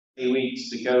weeks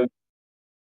to go to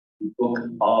the book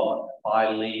of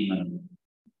Philemon.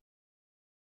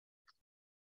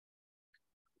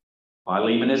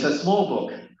 Philemon is a small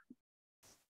book,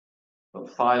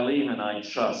 but Philemon, I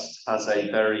trust, has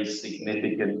a very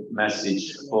significant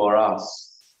message for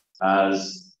us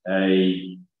as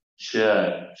a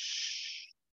church.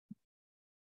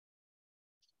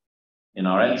 In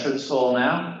our entrance hall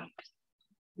now,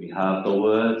 we have the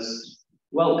words,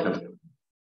 welcome.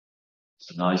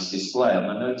 It's a nice display on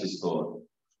the notice board.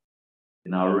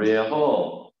 In our rear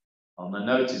hall, on the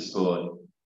notice board,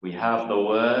 we have the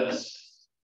words,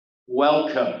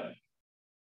 welcome.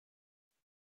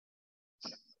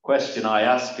 Question I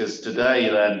ask us today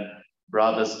then,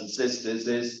 brothers and sisters,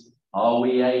 is, are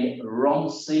we a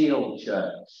Ronseal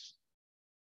church?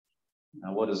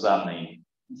 Now, what does that mean?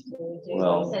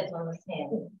 Well,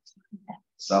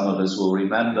 some of us will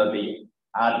remember the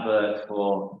advert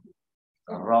for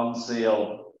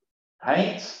Ronseal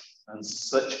paint and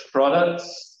such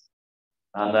products,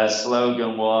 and their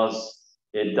slogan was,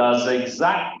 it does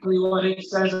exactly what it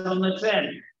says on the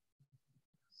tin.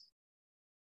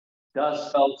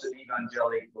 Does Felton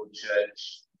Evangelical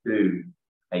Church do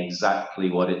exactly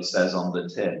what it says on the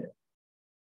tin?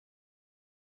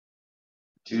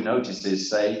 Two notices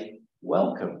say,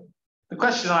 welcome. The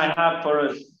question I have for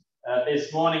us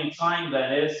this morning time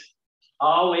then is,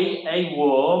 are we a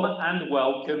warm and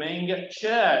welcoming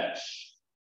church?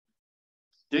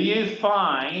 Do you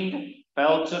find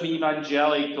Felton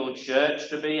Evangelical Church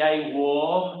to be a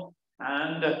warm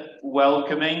and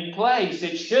welcoming place?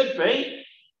 It should be,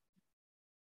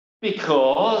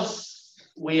 because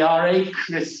we are a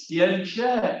Christian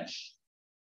church.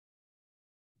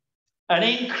 And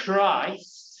in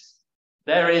Christ,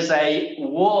 there is a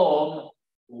warm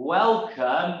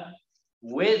welcome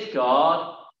with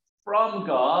God, from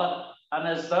God, and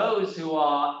as those who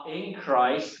are in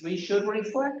Christ, we should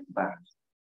reflect that.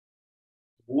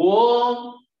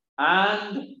 Warm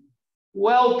and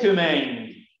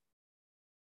welcoming.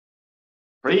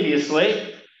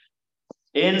 Previously,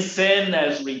 in sin,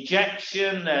 there's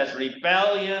rejection, there's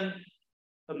rebellion,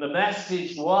 and the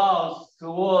message was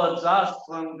towards us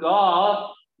from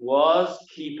God was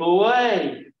keep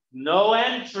away, no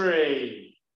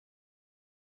entry.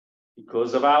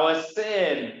 Because of our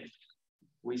sin,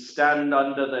 we stand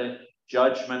under the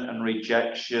judgment and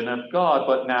rejection of God.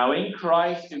 But now in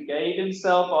Christ, who gave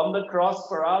himself on the cross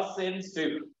for our sins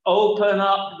to open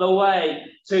up the way,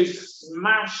 to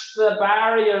smash the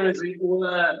barrier, as it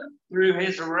were, through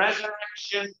his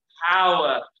resurrection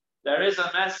power, there is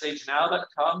a message now that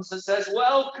comes and says,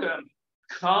 welcome,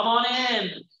 come on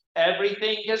in.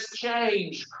 Everything has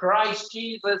changed. Christ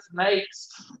Jesus makes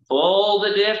all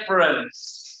the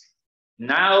difference.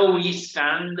 Now we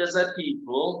stand as a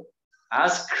people,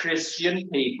 as Christian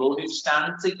people who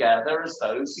stand together as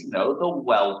those who know the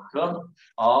welcome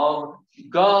of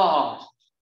God.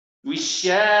 We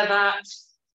share that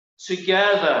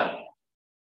together.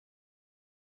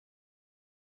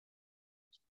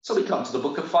 So we come to the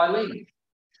book of Philemon.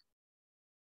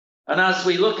 And as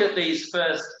we look at these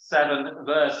first 7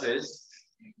 verses,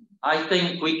 I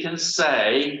think we can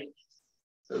say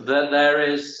that there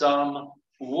is some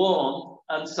warmth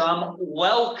and some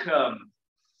welcome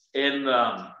in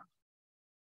them.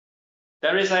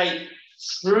 There is a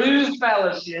true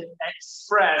fellowship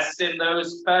expressed in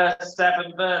those first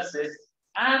 7 verses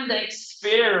and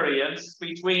experienced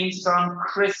between some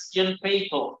Christian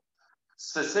people,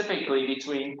 specifically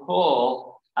between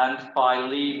Paul and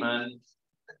Philemon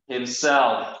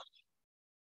himself.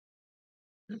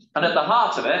 And at the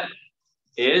heart of it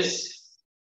is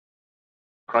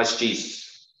Christ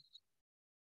Jesus.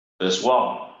 Verse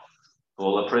 1,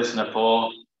 Paul a prisoner for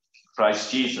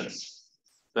Christ Jesus.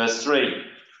 Verse 3,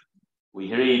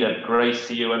 we read of grace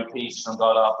to you and peace from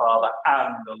God our Father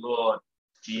and the Lord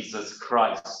Jesus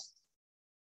Christ.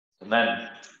 And then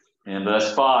in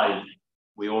verse 5,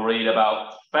 we will read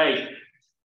about faith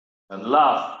and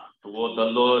love toward the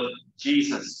Lord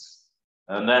Jesus.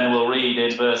 And then we'll read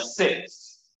in verse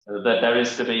 6 that there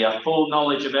is to be a full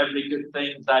knowledge of every good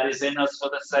thing that is in us for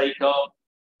the sake of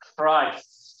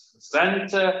Christ. The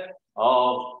center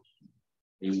of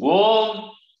a warm,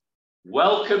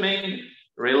 welcoming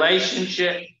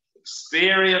relationship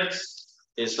experience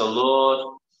is the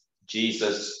Lord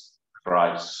Jesus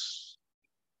Christ.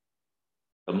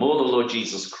 The more the Lord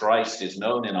Jesus Christ is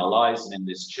known in our lives and in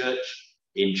this church,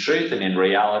 in truth and in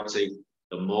reality,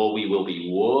 the more we will be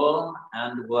warm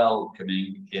and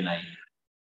welcoming in a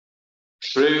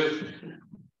true,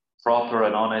 proper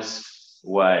and honest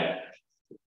way.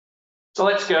 So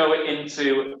let's go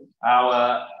into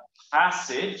our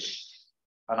passage,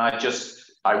 and I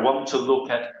just I want to look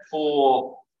at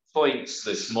 4 points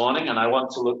this morning, and I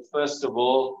want to look first of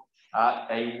all at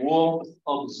a warmth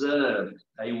observed.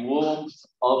 A warmth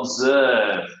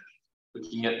observed.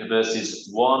 Looking at the verses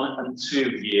 1 and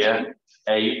 2 here,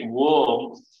 a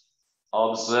warmth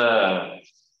observed.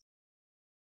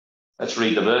 Let's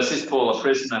read the verses. Paul, a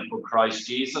prisoner for Christ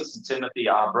Jesus, and Timothy,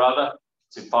 our brother,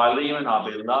 to Philemon,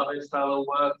 our beloved fellow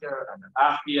worker, and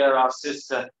Apphia, our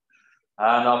sister,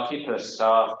 and Archippus,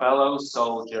 our fellow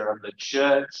soldier, and the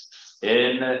church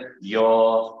in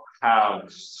your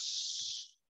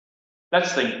house.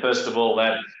 Let's think first of all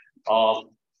then of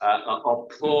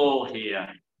Paul here.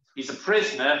 He's a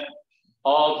prisoner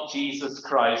of Jesus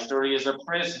Christ, or he is a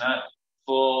prisoner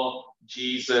for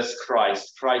Jesus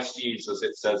Christ. Christ Jesus,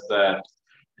 it says there at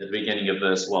the beginning of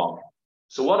verse 1.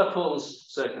 So what are Paul's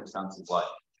circumstances like?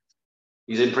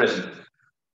 He's in prison.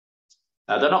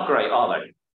 They're not great, are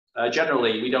they?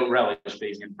 Generally, we don't relish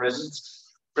being in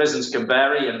prisons. Prisons can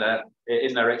vary in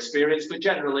their experience, but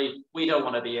generally, we don't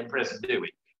want to be in prison, do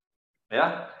we?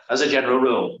 Yeah? As a general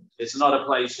rule, it's not a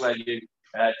place where you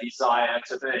desire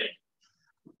to be.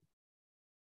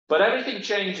 But everything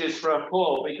changes for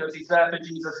Paul because he's there for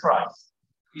Jesus Christ.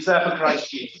 He's there for Christ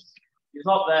Jesus. He's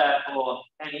not there for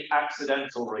any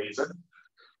accidental reason.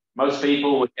 Most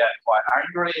people would get quite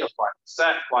angry or quite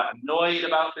upset, quite annoyed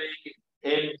about being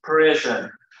in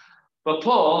prison. But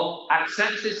Paul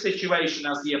accepts his situation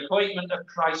as the appointment of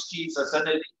Christ Jesus, and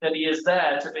that he is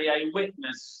there to be a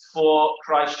witness for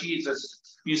Christ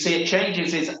Jesus. You see, it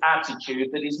changes his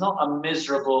attitude, that he's not a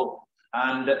miserable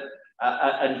and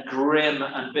grim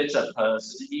and bitter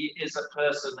person. He is a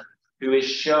person who is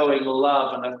showing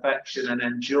love and affection and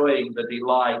enjoying the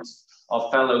delight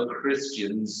of fellow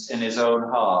Christians in his own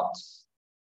heart.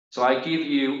 So I give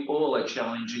you all a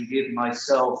challenge and give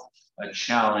myself a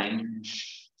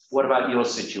challenge. What about your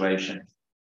situation?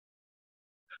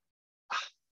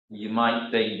 You might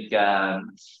think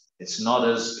it's not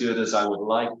as good as I would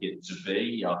like it to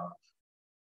be.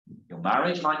 Your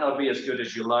marriage might not be as good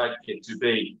as you like it to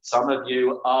be. Some of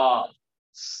you are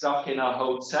stuck in a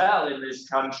hotel in this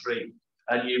country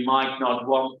and you might not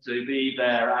want to be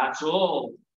there at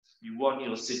all. You want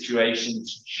your situation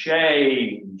to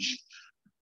change.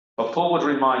 But Paul would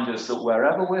remind us that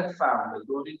wherever we're found,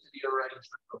 according to the arrangement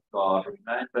of God,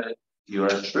 remember, you're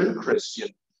a true Christian,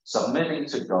 submitting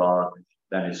to God,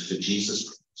 then it's for Jesus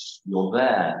Christ. You're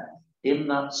there in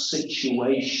that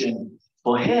situation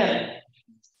for him.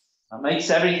 That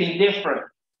makes everything different.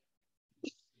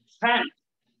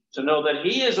 To know that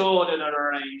he has ordered and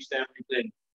arranged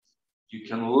everything. You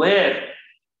can live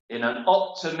in an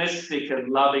optimistic and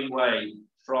loving way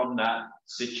from that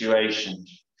situation.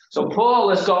 So Paul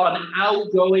has got an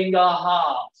outgoing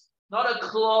heart, not a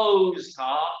closed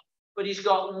heart, but he's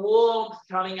got warmth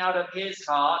coming out of his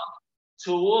heart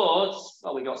towards,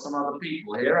 well, we got some other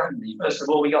people here, haven't we? First of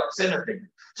all, we got Timothy.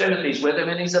 Timothy's with him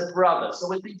and he's a brother. So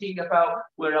we're thinking about,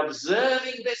 we're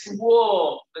observing this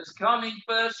warmth that's coming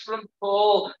first from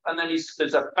Paul, and then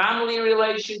there's a family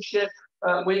relationship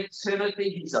with Timothy.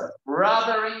 He's a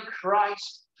brother in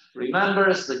Christ. Remember,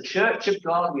 as the church of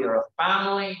God, we are a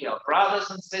family, we are brothers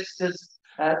and sisters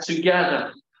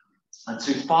together. And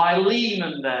to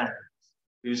Philemon there,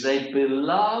 who's a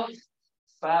beloved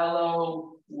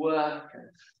fellow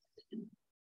worker.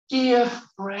 Dear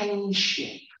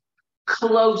friendship,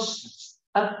 closeness,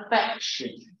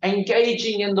 affection,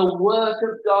 engaging in the work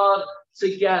of God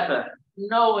together,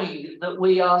 knowing that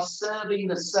we are serving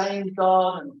the same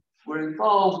God and we're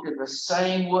involved in the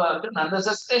same work. And then there's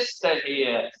a sister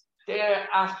here, dear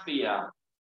Apphia.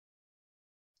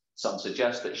 Some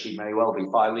suggest that she may well be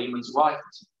Philemon's wife,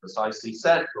 it's precisely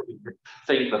said, but we could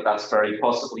think that that's very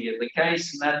possibly the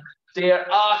case. And then dear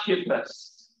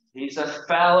Archippus, he's a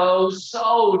fellow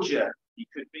soldier. He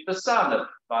could be the son of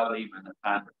Philemon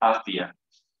and Apphia.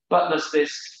 But there's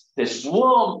this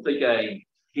warmth again.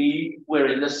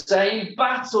 We're in the same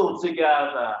battle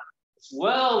together. This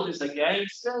world is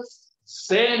against us.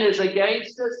 Sin is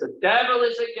against us. The devil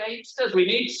is against us. We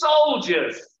need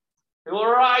soldiers who will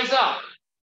rise up,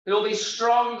 who will be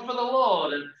strong for the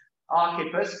Lord. And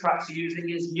Archippus, perhaps using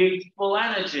his youthful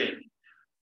energy,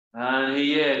 and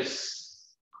he is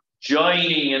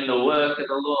joining in the work of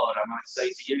the Lord. I might say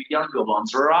to you younger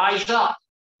ones, rise up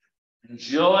and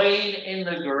join in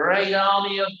the great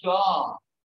army of God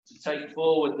to take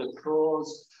forward the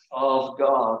cause of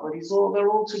God. But they're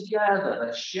all together.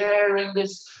 They're sharing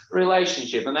this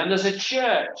relationship. And then there's a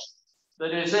church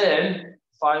that is in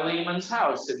Philemon's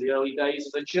house. In the early days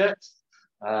of the church,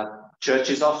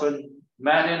 churches often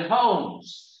met in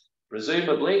homes.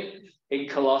 Presumably, in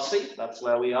Colossae. That's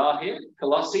where we are here.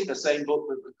 Colossae, the same book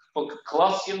that the book of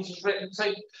Colossians was written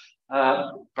to.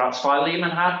 Perhaps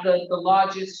Philemon had the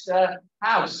largest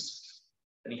house,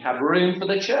 and he had room for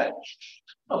the church.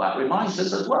 Well, that reminds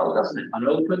us as well, doesn't it? An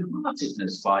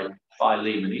open-heartedness by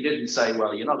Philemon. He didn't say,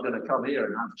 well, you're not going to come here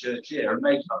and have church here and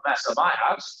make a mess of my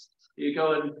house. You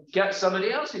go and get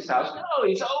somebody else's house. No,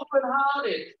 he's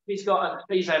open-hearted. He's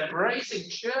embracing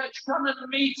church. Come and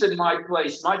meet in my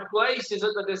place. My place is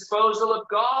at the disposal of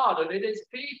God and it is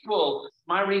people.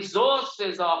 My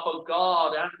resources are for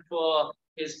God and for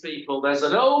his people. There's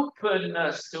an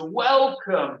openness to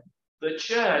welcome the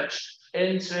church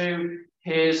into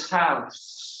his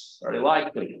house, very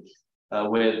likely,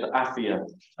 with Apphia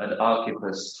and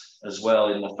Archippus as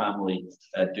well in the family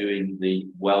doing the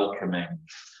welcoming.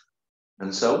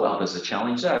 And so, well, there's a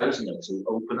challenge there, isn't it, to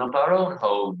open up our own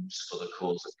homes for the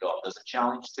cause of God. There's a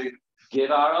challenge to give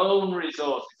our own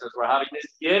resources as we're having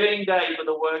this giving day for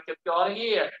the work of God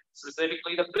here,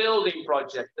 specifically the building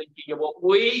project, thinking of what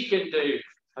we can do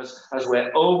as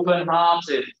we're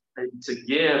open-hearted to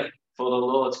give for the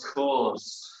Lord's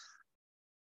cause.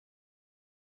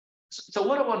 So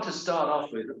what I want to start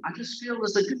off with, I just feel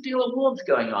there's a good deal of warmth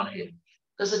going on here.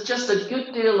 There's just a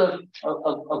good deal of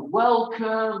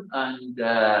welcome and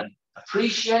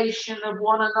appreciation of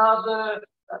one another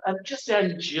and just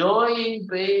enjoying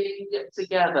being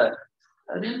together.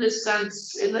 And in this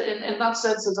sense, in that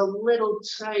sense, there's a little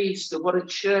taste of what a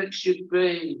church should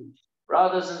be.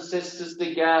 Brothers and sisters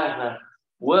together,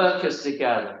 workers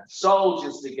together,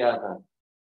 soldiers together.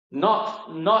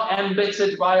 Not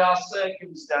embittered by our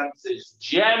circumstances,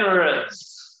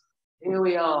 generous. Here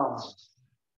we are.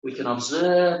 We can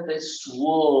observe this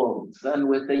warmth, and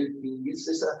we're thinking, is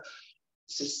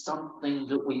this something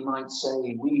that we might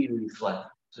say we reflect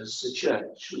as a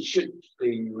church? We should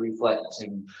be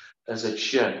reflecting as a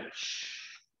church.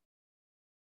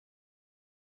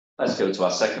 Let's go to our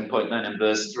second point then in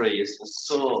verse 3, is the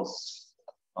source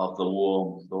of the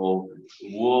warmth, or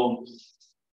warmth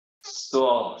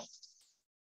source.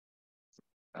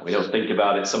 We don't think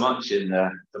about it so much in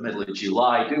the middle of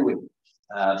July, do we?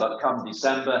 But come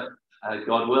December,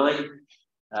 God willing,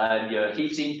 and your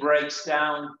heating breaks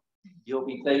down, you'll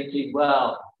be thinking,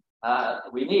 well,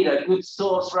 we need a good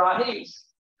source for our heat.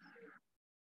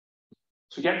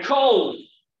 So we get cold.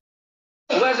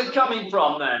 Where's it coming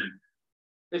from then?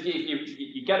 If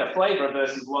you get a flavour of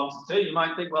verses 1 to 2, you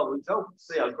might think, well, we don't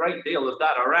see a great deal of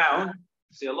that around.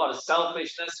 We see a lot of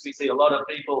selfishness. We see a lot of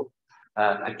people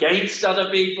against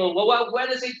other people. Well, where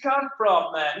does it come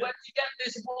from then? Where do you get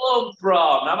this warmth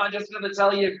from? Am I just going to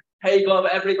tell you, hey, Bob,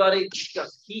 everybody,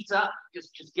 just heat up,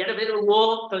 just get a bit of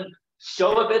warmth and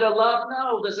show a bit of love?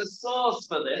 No, there's a source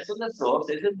for this, and the source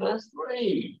is in verse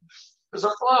 3. There's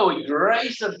a flowing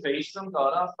grace and peace from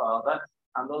God our Father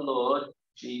and the Lord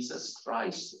Jesus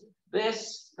Christ.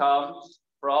 This comes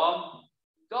from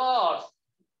God.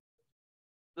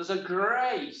 There's a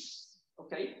grace,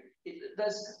 okay?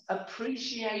 There's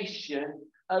appreciation,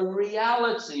 a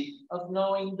reality of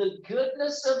knowing the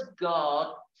goodness of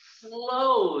God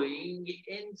flowing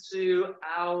into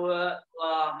our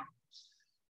lives.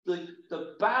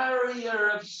 The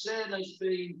barrier of sin has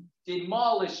been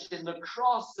demolished in the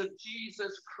cross of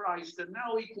Jesus Christ, and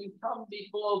now we can come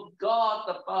before God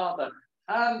the Father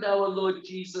and our Lord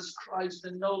Jesus Christ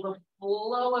and know the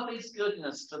flow of his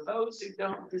goodness to those who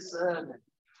don't deserve it.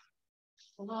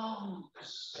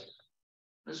 Flows.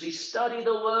 As we study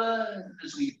the word,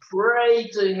 as we pray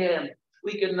to him,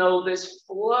 we can know this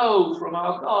flow from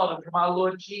our God and from our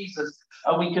Lord Jesus,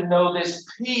 and we can know this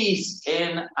peace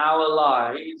in our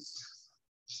lives.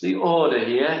 It's the order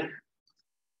here.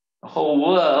 The whole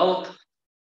world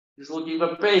is looking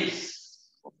for peace.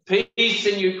 Peace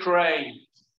in Ukraine,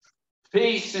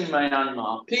 peace in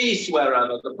Myanmar, peace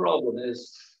wherever. The problem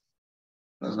is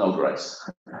there's no grace.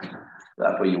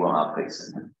 Therefore, you won't have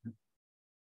peace.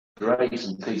 Grace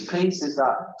and peace. Peace is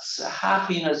that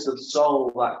happiness of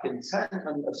soul, that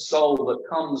contentment of soul that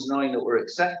comes knowing that we're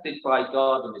accepted by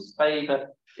God and his favor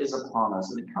is upon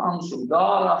us. And it comes from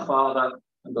God our Father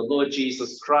and the Lord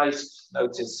Jesus Christ.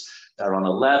 Notice they're on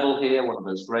a level here, one of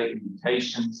those great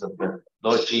invitations of the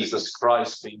Lord Jesus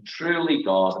Christ being truly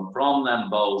God. And from them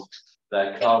both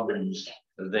there comes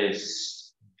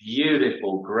this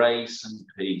beautiful grace and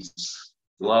peace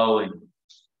flowing.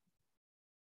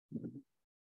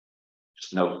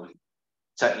 Just no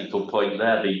technical point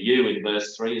there. The you in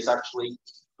verse 3 is actually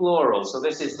plural. So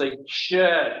this is the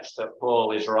church that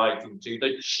Paul is writing to.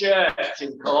 The church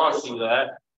in Colossae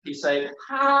there. He's saying,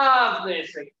 have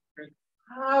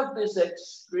this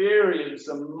experience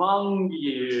among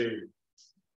you.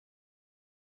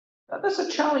 That's a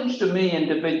challenge to me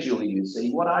individually, you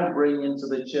see, what I bring into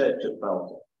the church at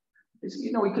Belton. Is,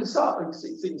 we can start and say,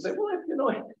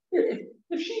 well,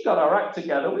 if she got her act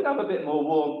together, we'd have a bit more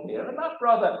warmth here. And that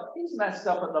brother, he's messed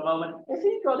up at the moment. If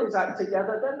he got his act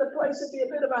together, then the place would be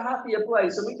a bit of a happier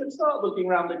place. And we can start looking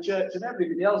around the church and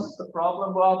everybody else is the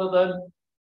problem rather than,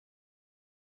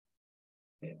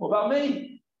 what about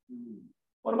me?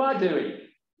 What am I doing?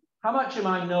 How much am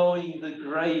I knowing the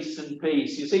grace and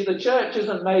peace? You see, the church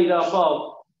isn't made up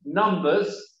of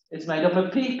numbers. It's made up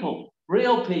of people,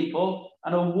 real people.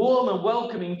 And a warm and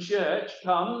welcoming church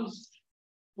comes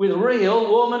with real,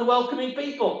 warm and welcoming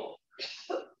people.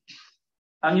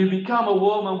 And you become a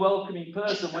warm and welcoming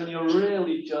person when you're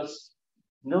really just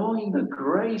knowing the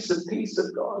grace and peace of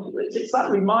God. It's that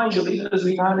reminder, even as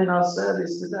we've had in our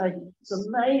service today. It's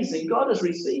amazing. God has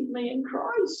received me in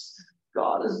Christ.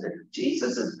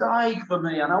 Jesus has died for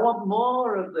me, and I want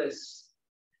more of this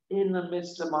in the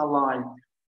midst of my life.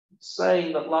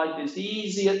 Saying that life is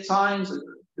easy at times, it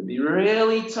can be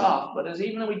really tough, but as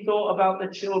even we thought about the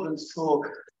children's talk,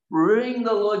 bring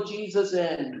the Lord Jesus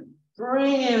in,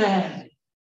 bring him in,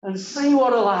 and see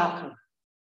what will happen.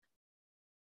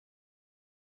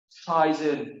 Ties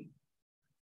in.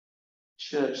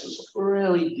 Church is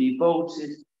really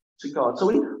devoted to God.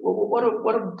 So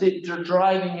what I'm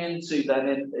driving into then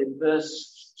in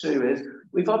verse 2 is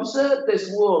we've observed this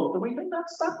warmth and we think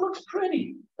that looks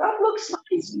pretty. That looks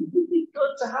nice. It would be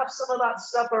good to have some of that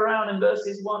stuff around in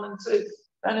verses 1 and 2.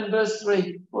 And in verse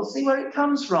 3, we'll see where it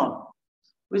comes from.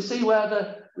 We see where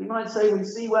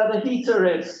the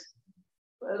heater is.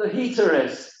 Where the heater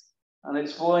is. And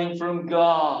it's flowing from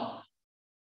God.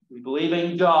 We believe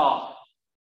in God.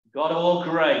 God of all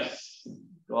grace.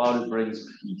 God who brings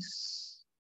peace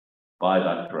by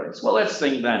that grace. Well, let's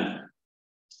think then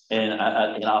in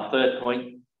our third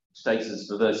point, which takes us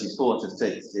to verses 4 to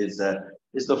 6, is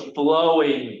the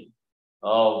flowing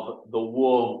of the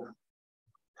warmth.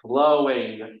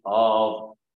 Flowing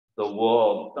of the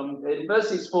warmth. In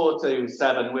verses 4 to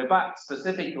 7, we're back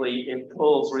specifically in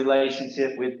Paul's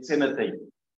relationship with Timothy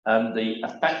and the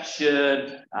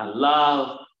affection and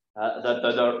love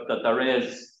that there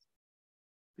is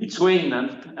between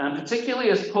them, and particularly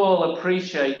as Paul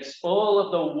appreciates all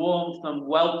of the warmth and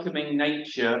welcoming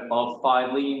nature of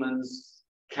Philemon's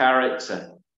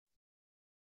character.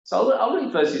 So I'll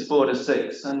read verses 4 to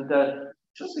 6, and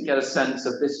just to get a sense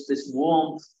of this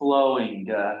warmth flowing.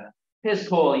 Here's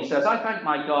Paul. He says, I thank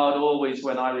my God always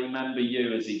when I remember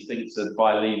you, as he thinks of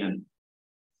Philemon.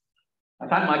 I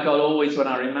thank my God always when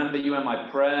I remember you in my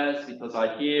prayers, because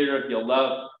I hear of your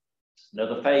love,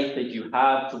 the faith that you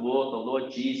have toward the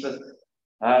Lord Jesus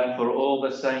and for all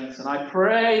the saints. And I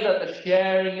pray that the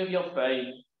sharing of your faith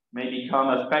may become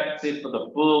effective for the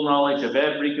full knowledge of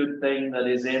every good thing that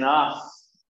is in us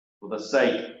for the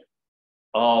sake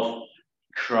of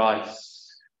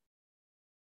Christ.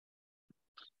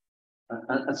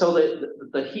 And so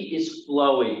the heat is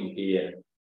flowing here.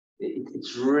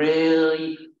 It's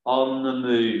really on the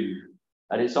move.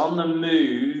 And it's on the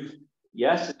move,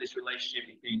 yes, in this relationship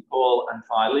between Paul and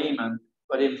Philemon,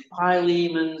 but in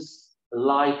Philemon's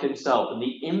life himself and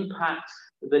the impact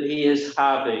that he is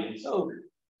having. So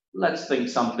let's think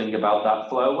something about that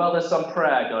flow. Well, there's some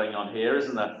prayer going on here,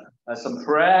 isn't there? There's some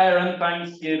prayer and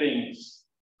thanksgivings.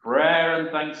 Prayer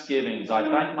and thanksgivings. I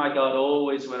thank my God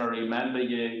always when I remember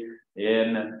you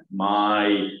in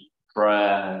my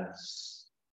prayers.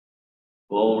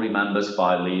 Paul remembers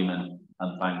Philemon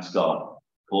and thanks God.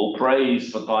 Paul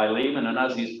prays for Philemon, and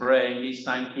as he's praying, he's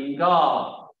thanking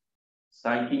God. He's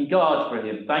thanking God for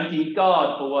him, thanking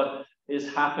God for what is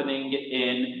happening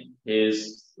in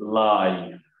his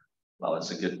life. Well,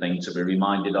 it's a good thing to be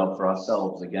reminded of for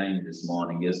ourselves again this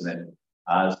morning, isn't it?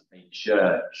 As a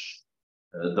church,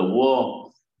 the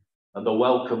warmth and the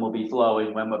welcome will be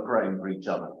flowing when we're praying for each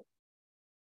other.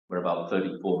 We're about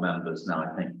 34 members now,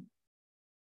 I think.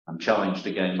 I'm challenged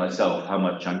again myself how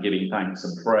much I'm giving thanks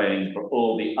and praying for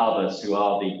all the others who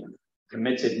are the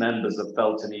committed members of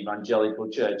Felton Evangelical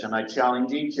Church. And I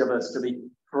challenge each of us to be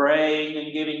praying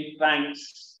and giving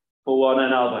thanks for one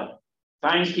another.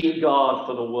 Thanking God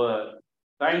for the work.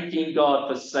 Thanking God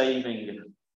for saving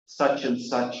such and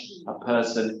such a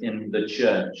person in the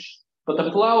church. But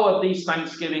the flow of these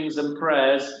thanksgivings and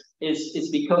prayers is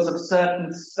because of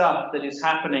certain stuff that is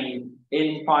happening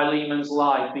in Philemon's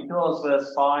life. Because,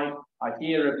 verse 5, I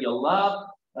hear of your love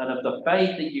and of the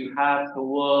faith that you have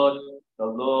toward the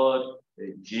Lord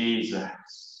Jesus.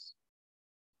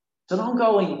 It's an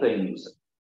ongoing thing.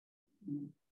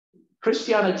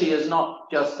 Christianity is not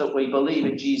just that we believe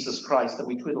in Jesus Christ, that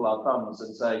we twiddle our thumbs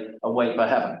and say, and wait for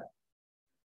heaven.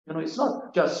 You know, it's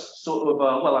not just sort of,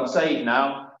 well, I'm saved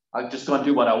now. I just go and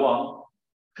do what I want.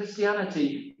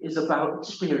 Christianity is about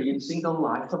experiencing the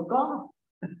life of God.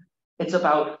 It's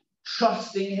about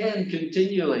trusting him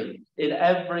continually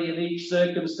in each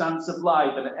circumstance of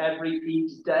life and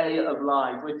each day of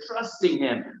life. We're trusting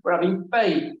him. We're having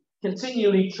faith,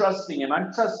 continually trusting him.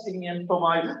 I'm trusting him for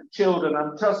my children.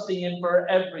 I'm trusting him for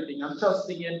everything. I'm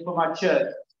trusting him for my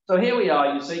church. So here we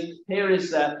are, you see. Here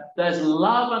is there's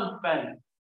love and faith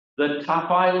that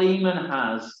Philemon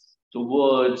has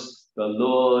towards the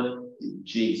Lord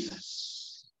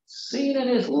Jesus. Seen in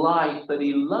his life that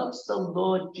he loves the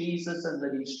Lord Jesus and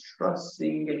that he's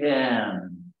trusting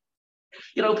him.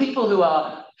 You know, people who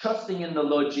are trusting in the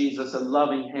Lord Jesus and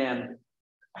loving him,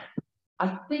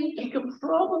 I think you can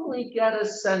probably get a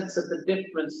sense of the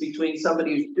difference between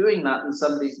somebody who's doing that and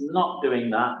somebody who's not doing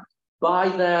that by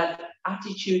their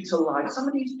attitude to life.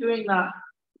 Somebody who's doing that,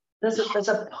 there's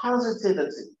a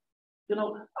positivity. You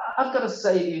know, I've got a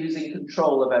Savior who's in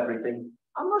control of everything.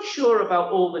 I'm not sure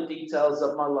about all the details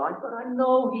of my life, but I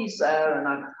know he's there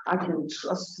and I can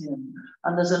trust him.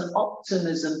 And there's an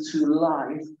optimism to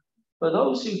life. For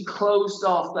those who closed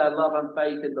off their love and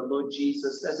faith in the Lord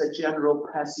Jesus, there's a general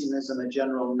pessimism, a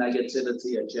general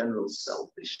negativity, a general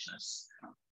selfishness.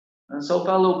 And so,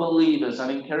 fellow believers,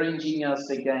 I'm encouraging us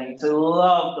again to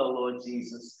love the Lord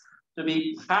Jesus, to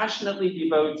be passionately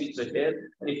devoted to him.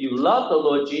 And if you love the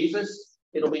Lord Jesus,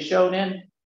 it'll be shown in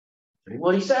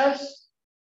what he says.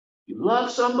 You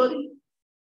love somebody,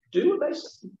 do what they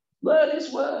say. Learn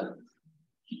his word.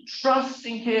 Keep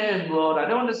trusting him, Lord. I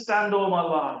don't understand all my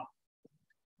life,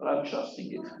 but I'm trusting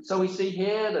you. So we see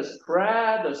here there's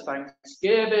prayer, there's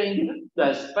thanksgiving,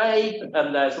 there's faith,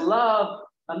 and there's love.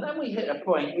 And then we hit a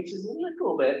point which is a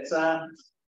little bit,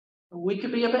 we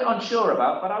could be a bit unsure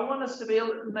about, but I want us to be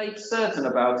made certain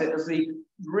about it as we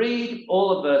read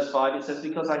all of verse 5. It says,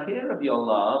 because I hear of your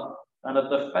love and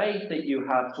of the faith that you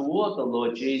have toward the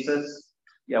Lord Jesus.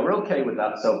 Yeah, we're okay with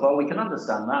that so far. We can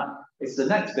understand that. It's the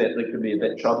next bit that can be a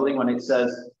bit troubling when it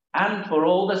says, and for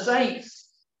all the saints.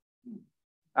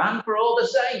 And for all the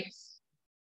saints.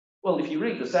 Well, if you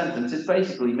read the sentence, it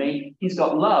basically means he's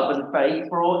got love and faith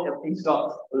for all, he's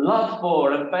got love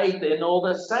for and faith in all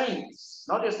the saints.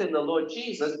 Not just in the Lord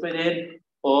Jesus, but in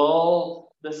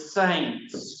all the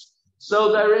saints.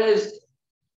 So there is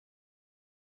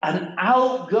an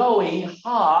outgoing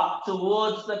heart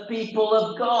towards the people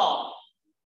of God.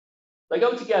 They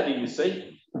go together, you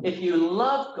see. If you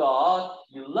love God,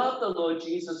 you love the Lord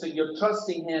Jesus, and you're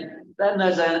trusting him, then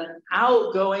there's an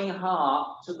outgoing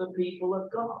heart to the people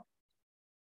of God.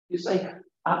 You say,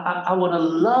 I want to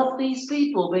love these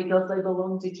people because they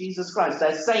belong to Jesus Christ.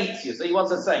 They're saints, you see.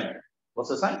 What's a saint?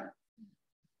 What's a saint?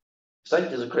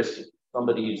 Saint is a Christian,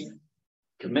 somebody who's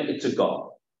committed to God.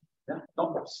 Yeah?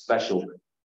 Not a special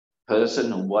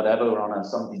person or whatever on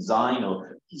some design,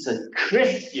 or he's a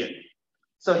Christian.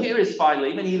 So here is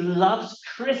Philemon. He loves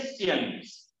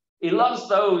Christians. He loves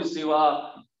those who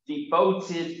are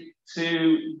devoted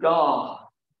to God.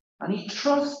 And he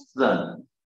trusts them.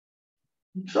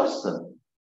 He trusts them.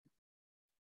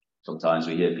 Sometimes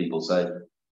we hear people say, you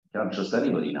can't trust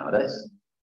anybody nowadays.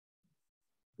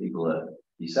 People are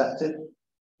deceptive,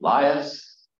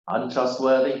 liars,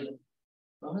 untrustworthy.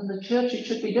 Well, in the church, it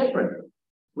should be different.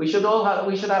 We should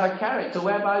have a character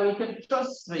whereby we can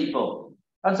trust people.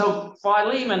 And so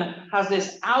Philemon has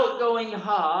this outgoing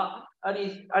heart,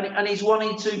 and he's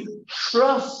wanting to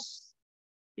trust.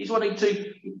 He's wanting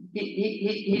to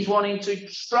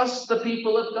trust the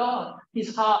people of God.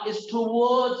 His heart is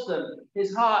towards them.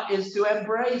 His heart is to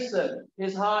embrace them.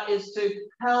 His heart is to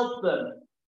help them.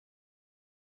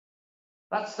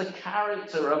 That's the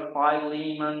character of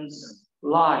Philemon's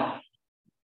life.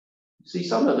 See,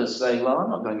 some of us say, well,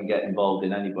 I'm not going to get involved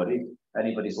in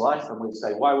anybody's life. And we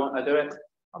say, why won't I do it?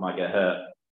 I might get hurt.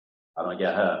 I might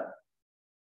get hurt.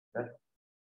 Okay?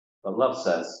 But love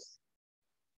says,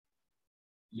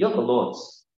 you're the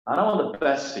Lord's, and I want the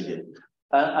best for you.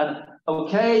 And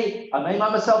okay, I may make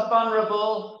myself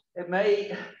vulnerable.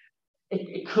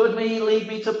 It could lead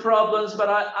me to problems, but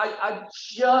I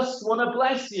just want to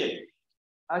bless you.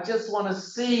 I just want to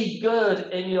see good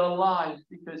in your life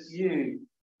because you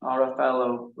are a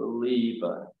fellow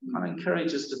believer. I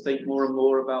encourage us to think more and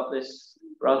more about this,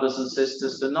 brothers and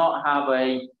sisters, to not have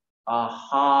a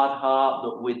hard heart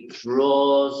that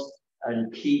withdraws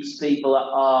and keeps people at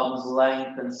arm's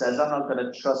length and says, I'm not going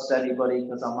to trust anybody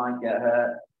because I might get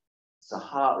hurt. It's a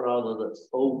heart rather that's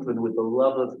open with the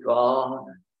love of God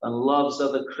and loves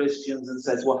other Christians and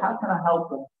says, well, how can I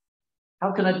help them?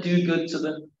 How can I do good to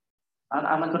them? And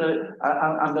I'm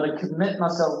going to commit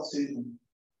myself to them.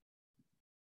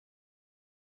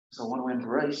 So I want to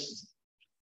embrace them.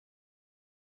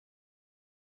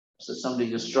 there's somebody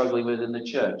you're struggling with in the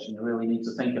church, and you really need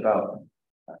to think about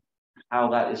how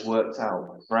that is worked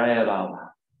out. Pray about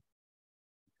that.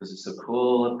 Because it's the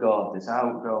call of God, this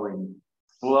outgoing,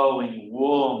 flowing,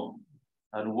 warm,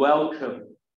 and welcome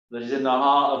that is in the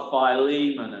heart of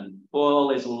Philemon, and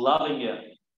Paul is loving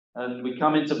it. And we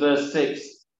come into verse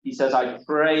 6. He says, I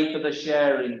pray for the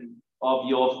sharing of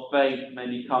your faith may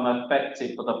become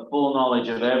effective for the full knowledge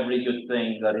of every good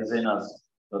thing that is in us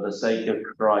for the sake of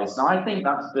Christ. Now, I think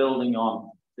that's building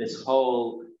on this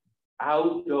whole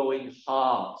outgoing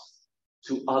heart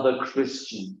to other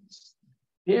Christians.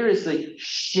 Here is the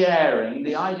sharing.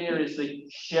 The idea is the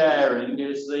sharing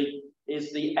is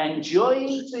the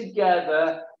enjoying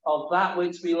together of that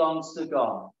which belongs to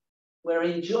God. We're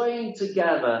enjoying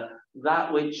together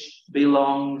that which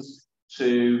belongs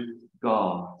to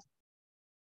God.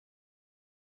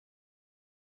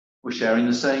 We're sharing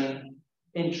the same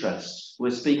interests. We're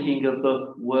speaking of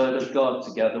the word of God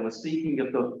together. We're speaking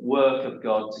of the work of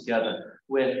God together.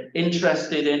 We're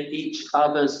interested in each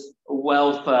other's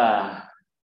welfare.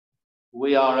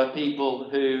 We are a people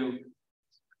who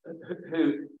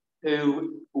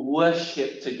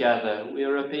worship together. We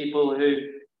are a people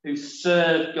who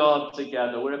serve God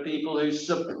together. We're a people who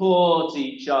support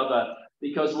each other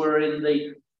because we're in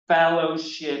the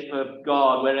fellowship of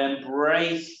God. We're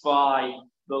embraced by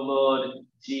the Lord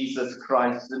Jesus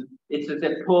Christ. And it's as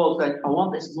if Paul said, I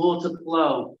want this more to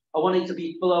flow. I want it to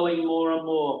be flowing more and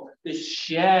more. This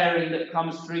sharing that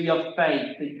comes through your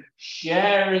faith, the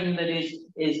sharing that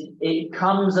it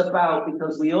comes about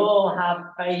because we all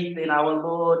have faith in our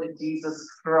Lord Jesus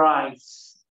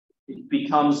Christ. It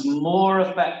becomes more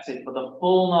effective for the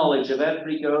full knowledge of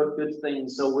every good thing.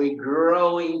 So we're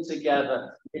growing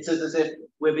together. It's as if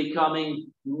we're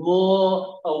becoming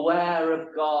more aware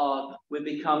of God. We're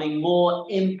becoming more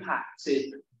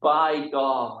impacted by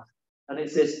God. And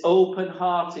it's this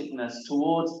open-heartedness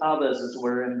towards others as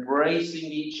we're embracing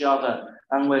each other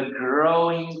and we're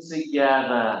growing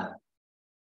together.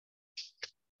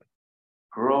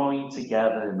 Growing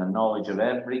together in the knowledge of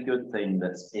every good thing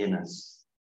that's in us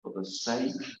for the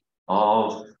sake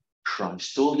of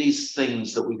Christ. All these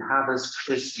things that we have as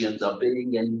Christians are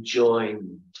being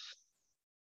enjoyed.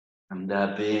 And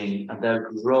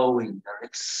they're growing, they're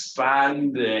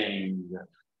expanding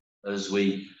as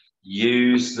we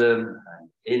use them and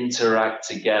interact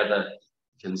together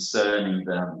concerning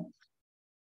them.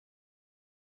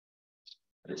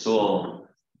 It's all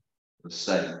for the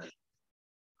sake of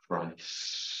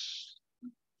Christ.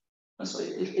 And so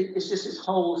it's just this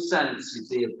whole sense, you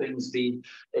see, of things being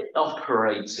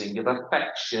operating, of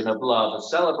affection, of love, of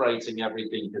celebrating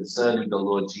everything concerning the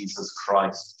Lord Jesus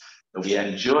Christ, that we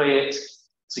enjoy it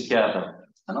together.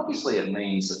 And obviously it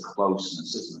means a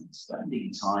closeness, isn't it?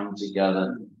 Spending time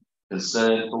together,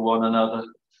 concern for one another,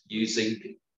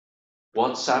 using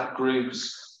WhatsApp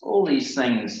groups, all these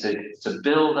things to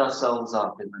build ourselves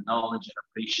up in the knowledge and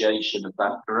appreciation of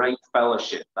that great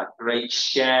fellowship, that great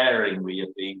sharing we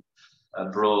have been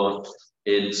brought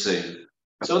into.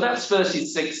 So that's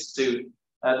verses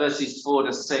 4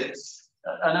 to 6.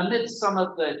 And amid some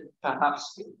of the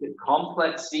perhaps the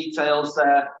complex details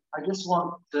there, I just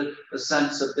want the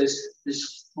sense of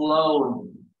this flow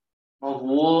of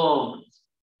warmth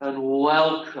and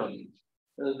welcome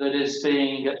that is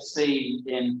being seen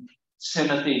in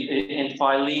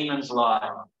Philemon's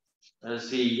life as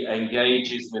he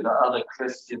engages with other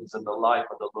Christians and the life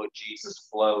of the Lord Jesus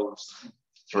flows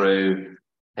through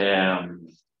him.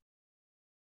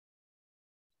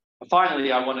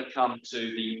 Finally, I want to come to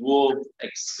the warmth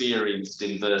experienced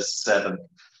in verse 7.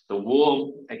 The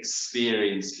warmth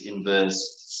experienced in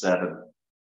verse 7.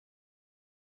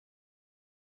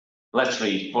 Let's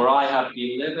read. For I have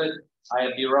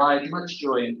derived much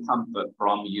joy and comfort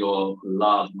from your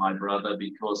love, my brother,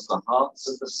 because the hearts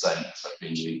of the saints have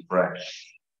been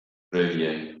refreshed through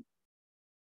you.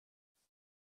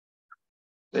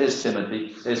 There's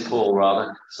Paul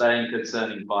rather, saying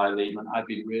concerning Philemon, I've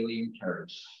been really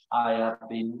encouraged. I have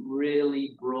been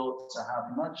really brought to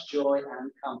have much joy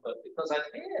and comfort because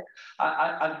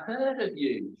I've heard of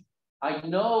you. I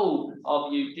know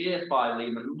of you, dear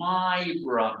Philemon, my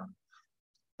brother,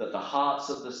 that the hearts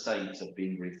of the saints have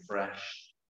been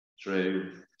refreshed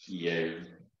through you.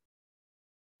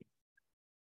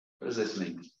 What does this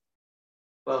mean?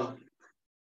 Well,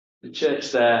 the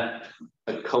church there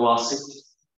at Colossae,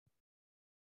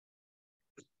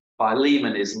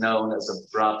 Philemon is known as a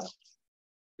brother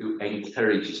who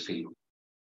encourages people.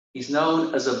 He's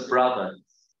known as a brother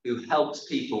who helps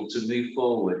people to move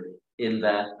forward in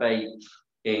their faith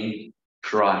in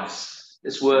Christ.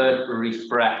 This word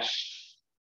refresh,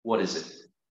 what is it?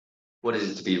 What is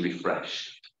it to be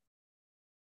refreshed?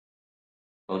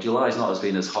 Well, July's not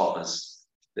been as hot as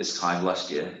this time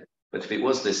last year, but if it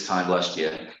was this time last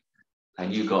year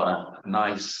and you got a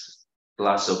nice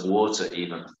glass of water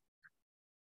even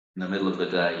in the middle of the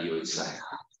day, you would say,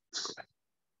 oh, that's great.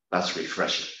 That's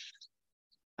refreshing.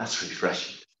 That's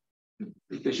refreshing.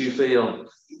 Because you feel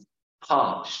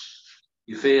parched.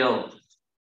 You feel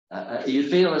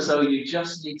as though you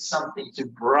just need something to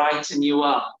brighten you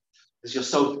up because you're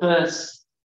so thirsty.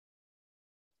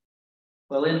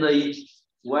 Well, in the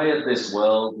way of this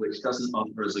world, which doesn't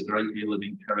offer us a great deal of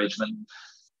encouragement,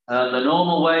 the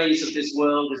normal ways of this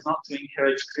world is not to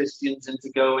encourage Christians and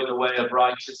to go in the way of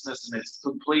righteousness, and it's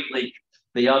completely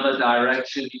the other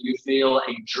direction. You feel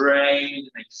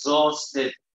drained and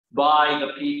exhausted by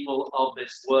the people of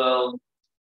this world.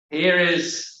 Here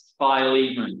is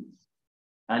Philemon,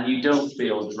 and you don't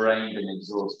feel drained and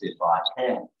exhausted by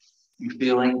him. You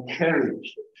feel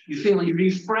encouraged. You feel he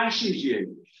refreshes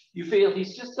you. You feel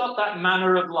he's just got that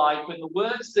manner of life and the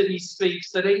words that he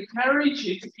speaks that encourage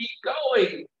you to keep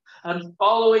going and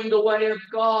following the way of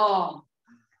God.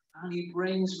 And he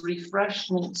brings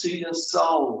refreshment to your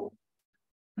soul.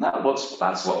 And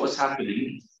that's what was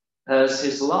happening as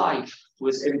his life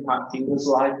was impacting the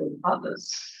life of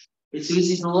others. It was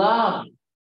his love,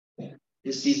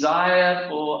 his desire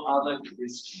for other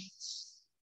Christians.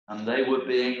 And they were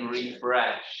being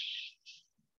refreshed.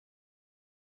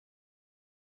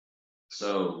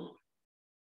 So,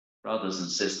 brothers and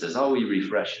sisters, are we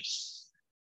refreshers?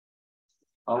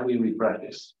 Are we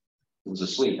refreshers? It was a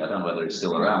sweet, I don't know whether it's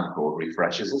still around, called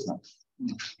refreshers, isn't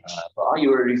it? But are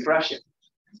you a refresher?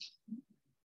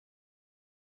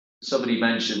 Somebody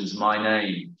mentions my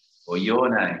name or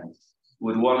your name,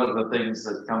 would one of the things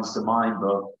that comes to mind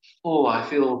though, oh, I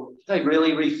feel they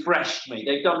really refreshed me.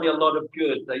 They've done me a lot of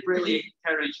good. They've really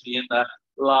encouraged me in their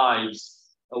lives.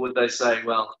 Or would they say,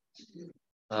 well,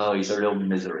 oh, he's a real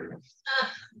misery.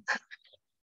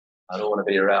 I don't want to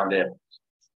be around him.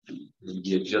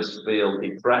 You just feel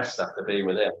depressed after being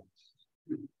with him.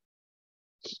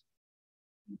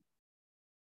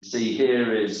 See,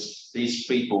 here is these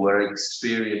people were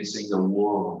experiencing a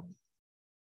warmth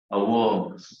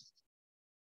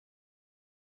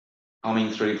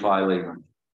coming through Philemon.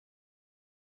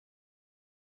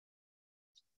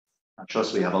 I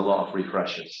trust we have a lot of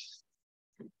refreshers.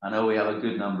 I know we have a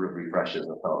good number of refreshers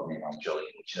at Philemon on Jolly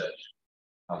Church,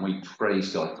 and we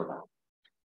praise God for that.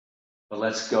 But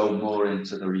let's go more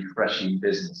into the refreshing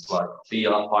business like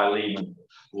Philemon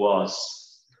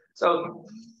was. So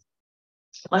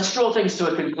let's draw things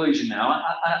to a conclusion now.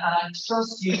 I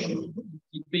trust you've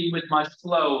been with my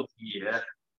flow here,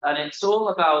 and it's all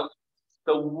about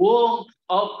the warmth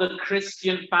of the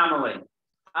Christian family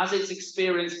as it's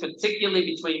experienced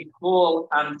particularly between Paul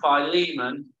and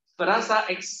Philemon, but as that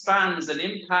expands and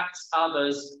impacts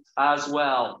others as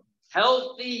well.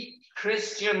 Healthy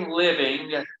Christian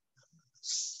living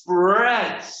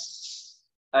spreads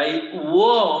a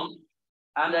warmth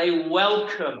and a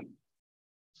welcome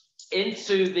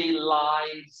into the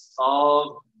lives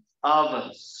of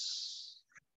others.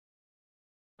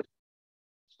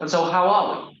 And so how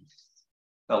are we?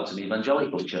 Felton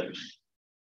Evangelical Church.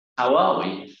 How are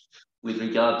we with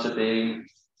regard to being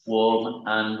warm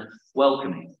and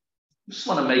welcoming? I just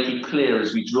want to make it clear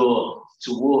as we draw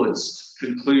towards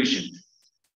conclusion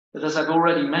that, as I've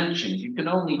already mentioned, you can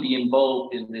only be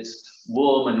involved in this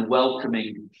warm and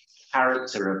welcoming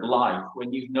character of life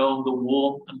when you've known the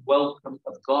warmth and welcome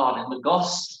of God in the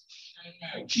gospel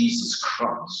of Jesus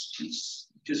Christ.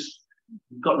 Just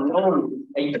got no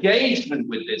engagement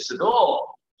with this at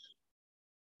all.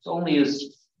 It's only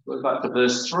as, going back to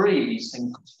verse 3, these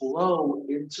things flow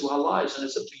into our lives. And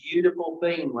it's a beautiful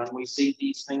thing when we see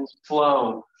these things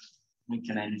flow. We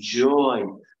can enjoy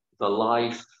the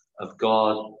life of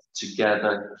God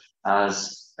together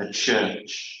as a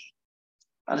church.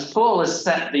 And as Paul has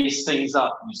set these things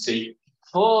up, you see,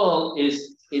 Paul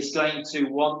is going to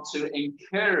want to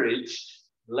encourage,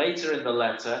 later in the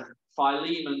letter,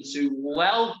 Philemon to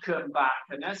welcome back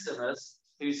Onesimus,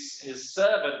 his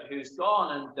servant who's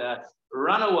gone and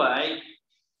run away,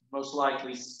 most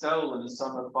likely stolen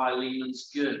some of Philemon's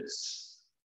goods.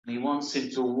 And he wants him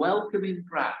to welcome him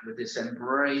back with this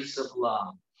embrace of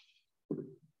love.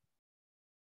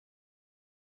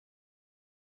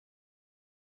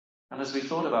 And as we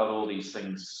thought about all these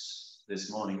things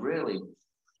this morning, really,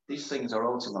 these things are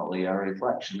ultimately a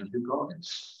reflection of who God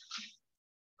is.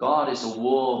 God is a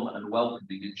warm and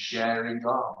welcoming and sharing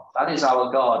God. That is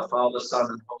our God, Father, Son,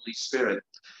 and Holy Spirit.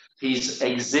 He's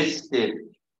existed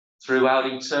throughout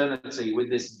eternity with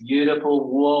this beautiful,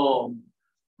 warm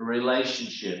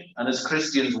relationship. And as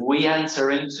Christians, we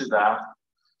enter into that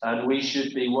And we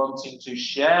should be wanting to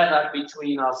share that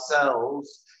between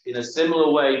ourselves in a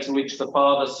similar way to which the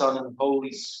Father, Son, and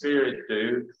Holy Spirit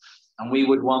do. And we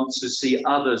would want to see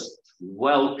others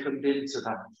welcomed into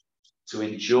that, to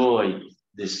enjoy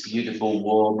this beautiful,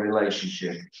 warm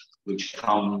relationship which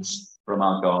comes from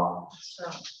our God.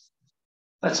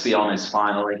 Let's be honest,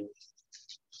 finally.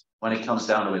 When it comes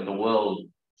down to it, the world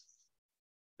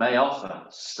may offer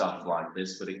stuff like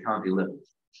this, but it can't deliver.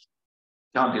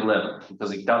 Can't deliver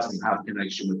because it doesn't have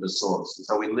connection with the source. And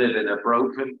so we live in a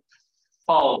broken,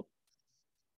 false,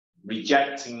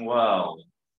 rejecting world,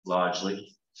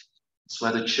 largely. It's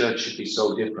where the church should be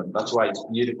so different. That's why it's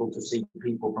beautiful to see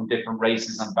people from different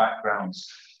races and backgrounds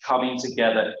coming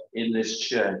together in this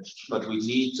church. But we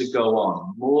need to go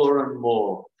on more and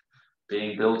more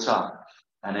being built up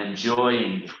and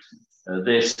enjoying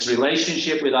this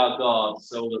relationship with our God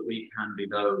so that we can be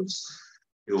those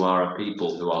who are a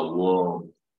people who are warm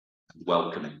and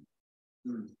welcoming.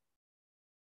 Let's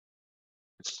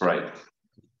pray.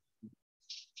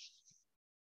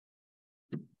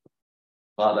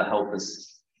 Father, help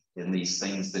us in these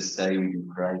things this day, we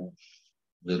pray,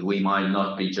 that we might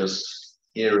not be just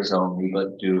hearers only,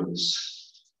 but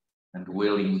doers, and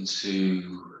willing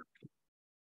to,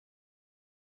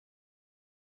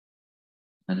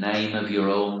 in the name of your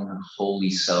own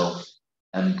holy self,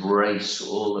 embrace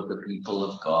all of the people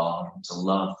of God, to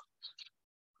love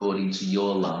according to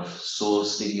your love,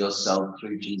 sourced in yourself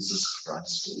through Jesus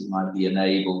Christ, that we might be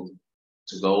enabled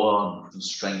to go on from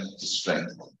strength to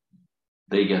strength,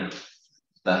 bigger,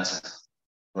 better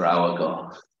for our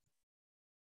God.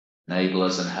 Enable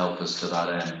us and help us to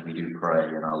that end, we do pray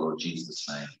in our Lord Jesus'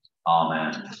 name.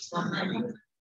 Amen. Amen.